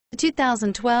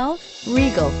2012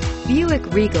 Regal. Buick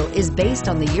Regal is based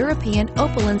on the European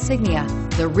Opel Insignia.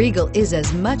 The Regal is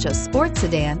as much a sports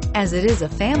sedan as it is a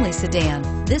family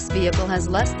sedan. This vehicle has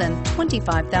less than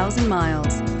 25,000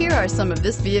 miles. Here are some of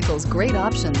this vehicle's great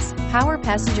options: power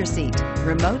passenger seat,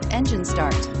 remote engine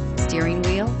start, steering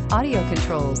wheel audio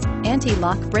controls,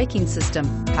 anti-lock braking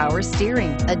system, power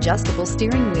steering, adjustable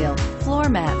steering wheel, floor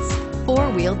mats,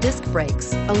 four-wheel disc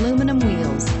brakes, aluminum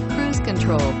wheels, cruise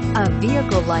control. A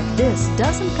vehicle like this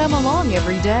doesn't come along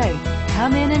every day.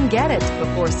 Come in and get it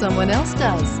before someone else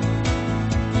does.